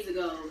 3 days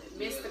ago.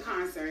 Missed the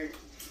concert.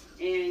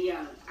 And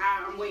yeah,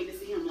 I'm waiting to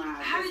see him live.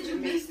 How It's did you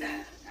miss amazing.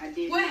 that? I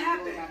did What not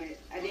happened? know about it.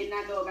 I did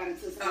not know about it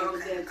until somebody Oh,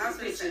 was okay. there I was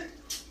to gonna say.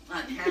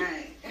 picture.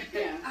 Okay.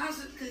 Yeah. I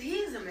was because he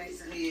is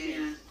amazing.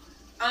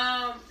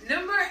 Yeah.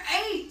 Number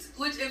 8,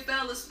 which it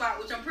fell a spot,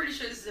 which I'm pretty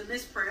sure this is a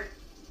misprint.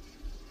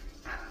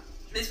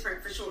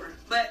 Misprint for sure.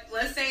 But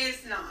let's say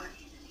it's not.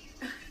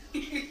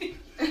 It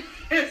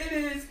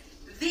is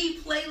The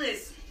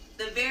Playlist,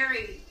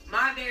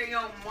 my very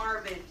own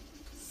Marvin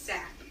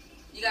Sapp.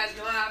 You guys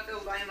know how I feel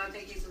about him. I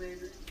think he's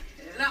amazing.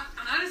 And I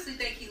honestly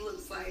think he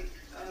looks like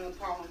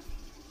Paul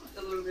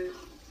a little bit.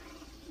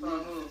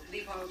 The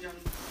Paul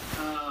Jones.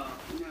 No.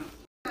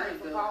 Sorry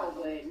for Paul,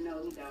 but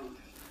no, he don't.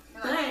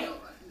 But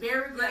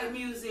very great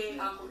music.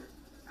 Awkward.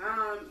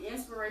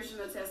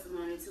 Inspirational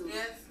testimony too.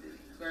 Yes,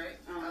 great.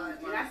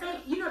 And I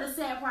think, you know the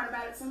sad part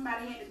about it,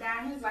 somebody had to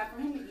die in his life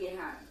for him to get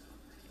high.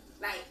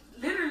 Like,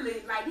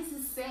 literally, like, this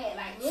is sad.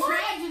 Like,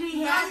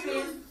 tragedy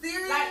happens.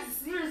 Like,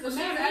 seriously, She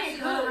man, actually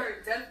ain't on good. her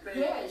deathbed.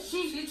 Yeah,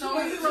 she told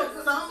she him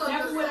never some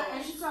of the would've- songs.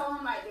 and she told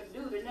him, like, the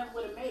dude that never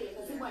would have made it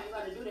because he wasn't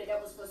going to do that.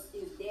 That was for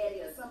his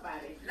daddy or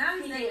somebody. Now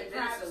he's He named did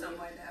Dennis or privately.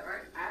 something like that,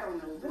 right? I don't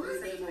know.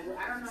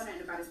 I don't know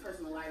nothing about his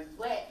personal life.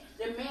 But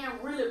the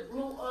man really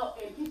blew up,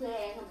 and people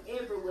had him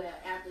everywhere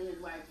after his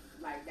wife,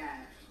 like,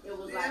 died. It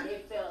was like they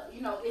felt,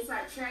 you know, it's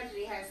like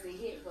tragedy has to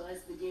hit for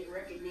us to get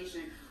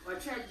recognition, or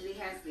tragedy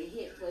has to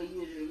hit for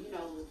you to, you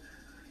know,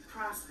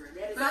 prosper.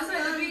 That is But that's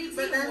like the BET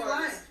But that's Awards.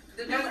 life.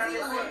 The That's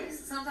BET life. Awards.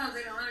 Sometimes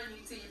they don't honor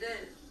you till you're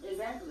dead.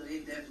 exactly. They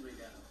definitely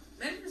don't.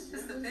 Maybe it's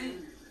just a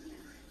thing.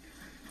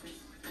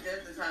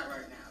 Death is hot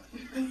right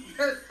now. You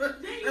said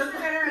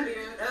that earlier.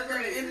 That's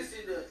what the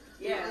industry does.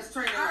 Yeah. It's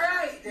training. All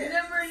right, Death.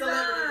 number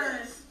Celebrity 9.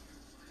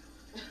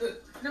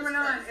 death. Number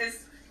 9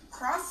 is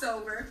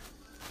Crossover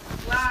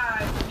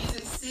Live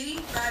Music City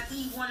by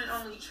the one and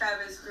only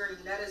Travis Green.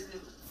 That is new.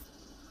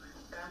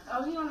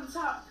 Oh, he on the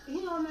top.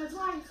 He on there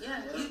twice.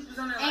 Yeah, he was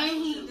on there. And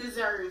he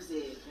deserves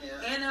it. Yeah.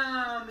 And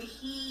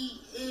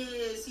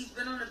he's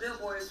been on the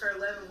billboards for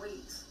 11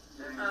 weeks.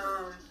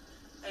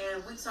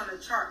 And weeks on the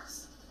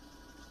charts.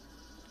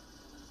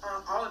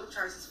 On all of the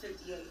charts is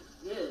 58.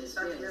 Yeah,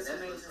 So I think that's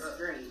amazing. That's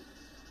great.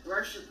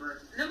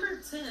 Worshipper.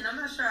 Number 10. I'm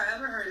not sure I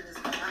ever heard of this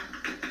guy.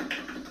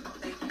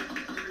 Thank you.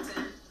 Number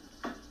 10.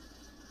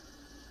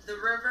 The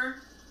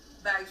River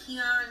by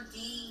Keon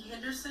D.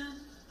 Henderson.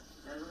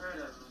 Never heard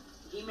of him.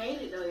 He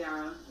made it though,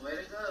 y'all. Way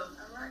to go.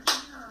 All right,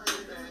 Keon.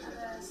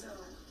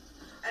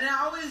 And I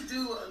always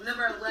do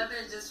number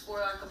 11 just for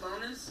like a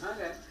bonus.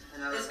 Okay.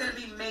 It's going to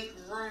be Make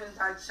Room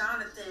by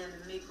Jonathan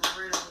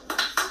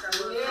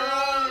McReynolds.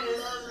 Yes.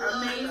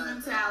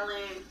 Amazing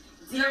talent.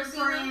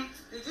 Different.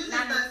 Did you just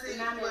not see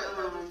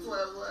what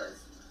 12 was?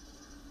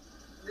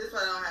 This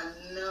one I don't have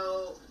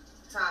no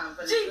time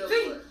for the GP.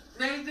 billboard.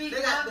 Maybe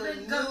They got the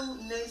New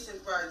Nation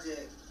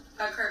Project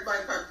by Kirk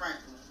Franklin.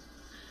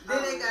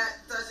 Then they got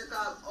Tasha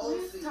Cobb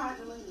Who's OC. Todd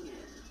Delaney?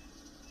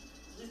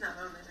 He's not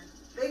on there.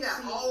 They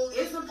got all.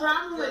 It's a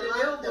problem with the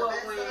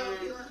billboard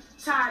when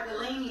Todd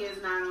Delaney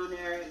is not on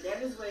there.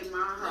 That is what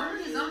my heart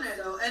is. He's on there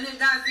though. And then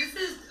guys, this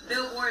is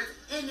Billboard's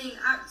ending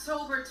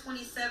October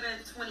 27,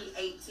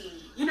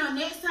 2018. You know,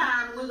 next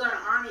time we're gonna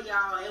honor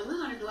y'all and we're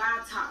gonna do our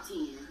top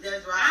 10.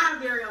 That's right. Our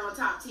very own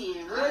top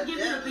 10. We'll give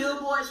you the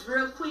billboards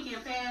real quick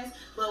and fast,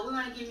 but we're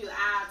gonna give you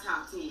our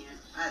top 10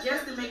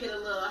 just to make it a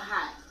little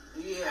hot.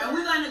 Yeah. And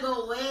we're gonna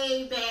go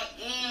way back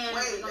and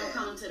we're gonna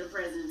come to the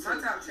present. My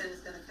top 10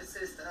 is gonna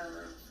consist of.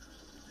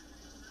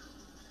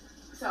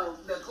 So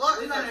the Clark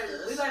we're gonna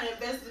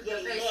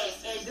investigate that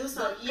and do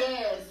some.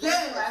 Yes,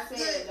 yes, what I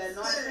said. The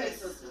North Face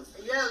sisters.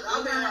 Yes,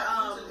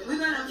 we're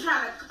gonna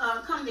try to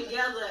come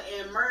together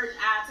and merge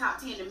our top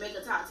 10 to make a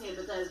top 10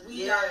 because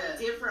we are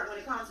different when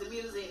it comes to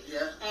music.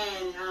 Yeah.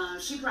 And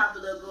she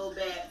probably will go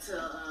back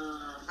to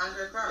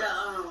Andre Crouch.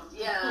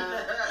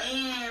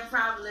 And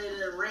probably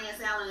the Rance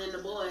Allen and the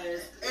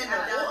boys. And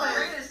the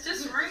Rance,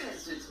 just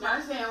Rance.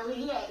 I'm saying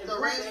we had the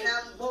Rance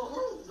Allen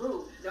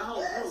group, the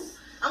whole group.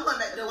 I'm going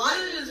back to the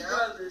Williams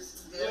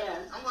brothers. Yeah.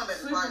 I'm going back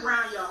to Sweep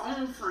around your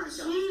own front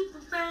door. Sweep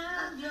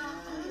around your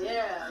own.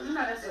 Yeah. You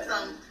know that's what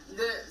some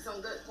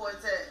good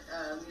quartet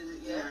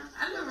music. Yeah.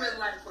 I never really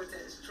liked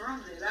quartets.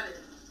 Drum it. I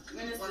didn't.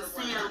 And it's the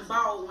Sam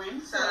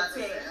Baldwin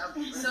quartet.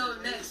 So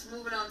next,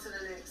 moving on to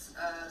the next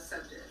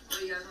subject. What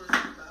do you guys want to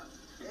talk about?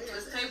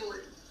 Let's table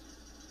it.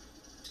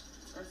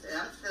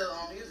 I'm still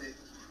on music.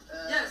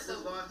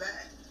 So going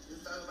back.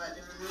 Let's talk about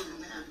different music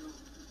now.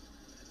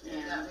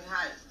 Yeah. Got me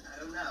hyped. I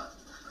don't know.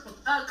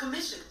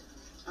 Commission.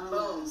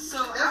 Boom.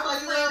 So that's why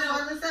you love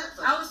Marvin Sapp.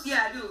 I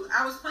do.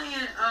 I was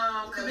playing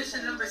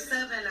Commission number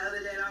 7 the other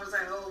day, and I was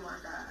like, oh my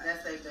god,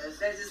 that's like that.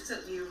 That just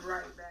took me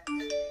right back.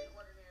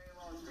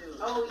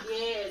 Oh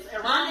yes,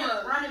 and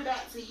running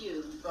back to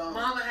you. Boom.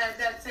 Mama had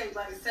that tape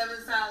like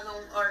 7 times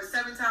on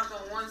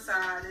one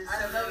side and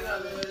I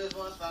remember this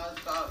one song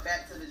called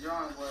 "Back to the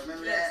Drawing Board."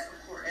 Remember that?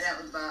 Of course. And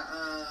that was by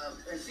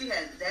and she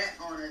had that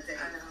on her tape.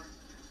 I know.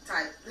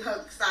 Type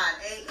side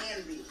A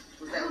and B.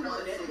 Was that one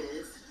that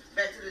is?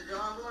 Back to the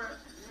Drawing Board.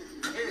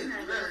 It is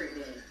really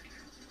good.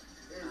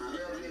 It's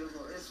real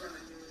beautiful. It's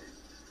really good.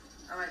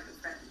 I like the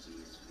fact that she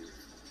is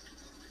beautiful.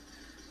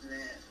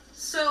 Man.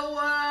 So,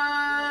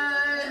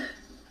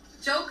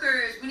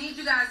 Jokers, we need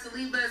you guys to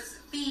leave us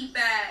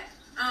feedback.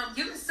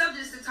 Give us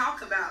subjects to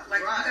talk about.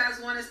 Like, if you guys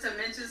want us to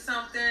mention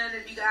something,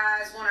 if you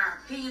guys want our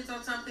opinions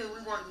on something, we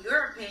want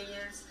your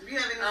opinions. If you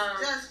have any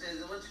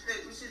suggestions of what you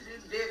think we should do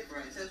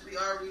different, since we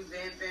are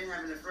revamping,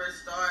 having the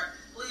first start,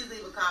 please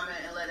leave a comment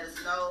and let us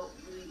know.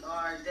 We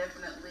are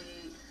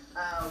definitely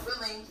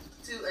willing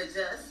to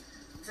adjust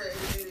to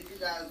anything that you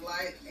guys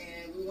like,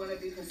 and we want to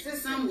be consistent.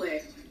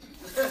 Somewhere.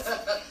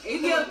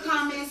 If you have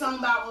comments on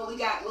about what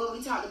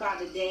we talked about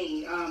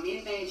today,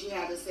 anything that you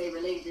have to say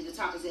related to the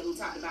topics that we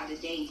talked about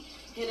today,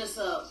 hit us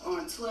up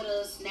on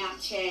Twitter,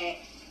 Snapchat,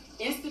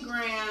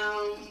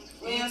 Instagram,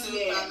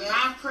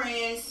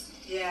 MyPress,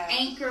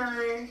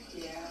 Anchor,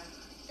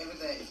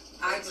 everything,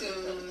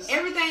 iTunes,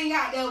 everything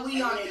out there.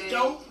 We on it.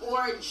 Dope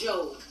or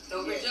Joke.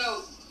 Dope or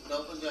Joke.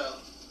 Dope or Joke.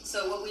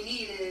 So what we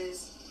need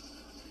is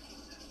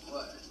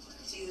what?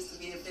 Jesus to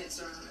be a fence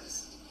around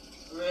us.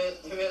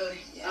 Really?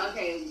 Yeah.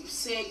 Okay,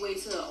 segue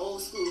to an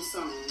old school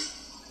song.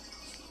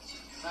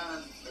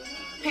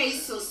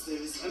 Pace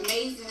Sisters.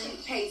 Amazing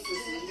Pace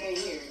Sisters. You can't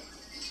hear it.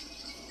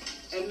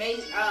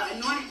 Amazing.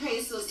 Anointed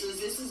Pace Sisters.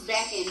 This is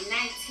back in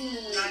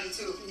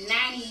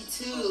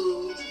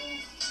 1992.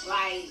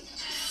 Like,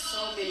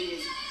 so many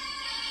years.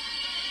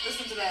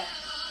 Listen to that.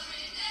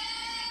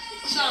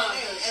 Sean.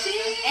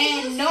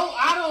 And no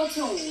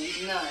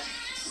auto-tune. None.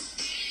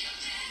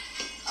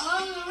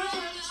 All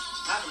around.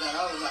 I forgot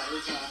all about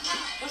this song.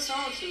 What's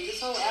wrong with you? This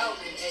whole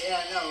album. Yeah, I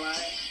know,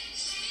 right?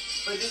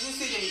 But did you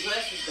see them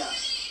dresses though?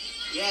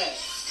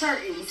 Yes.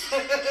 Curtains.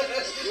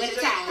 With a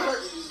towel.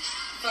 Curtains.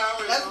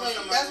 That's when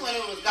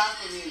it was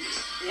gospel music.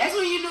 That's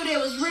when you knew they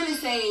was really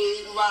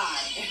saved.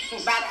 Right.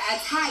 By the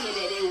attire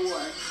that they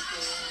wore.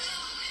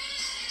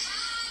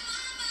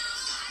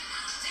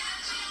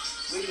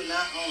 We do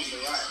not own the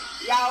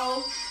rights.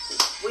 Y'all,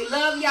 we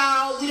love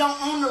y'all. We don't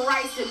own the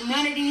rights to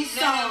none of these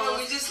songs. No,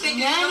 we just think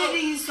none of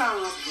these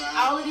songs. Right.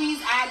 All of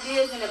these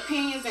ideas and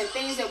opinions and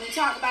things that we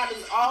talk about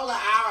is all of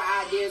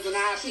our ideas and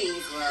our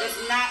opinions. Right. It's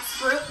not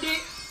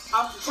scripted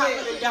off the top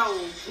of the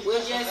dome.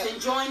 We're just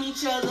enjoying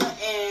each other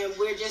and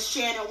we're just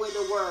sharing it with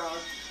the world.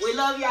 We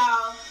love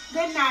y'all.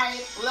 Good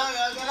night. Love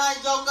y'all. Good night,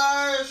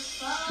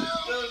 jokers.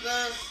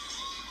 Jokers.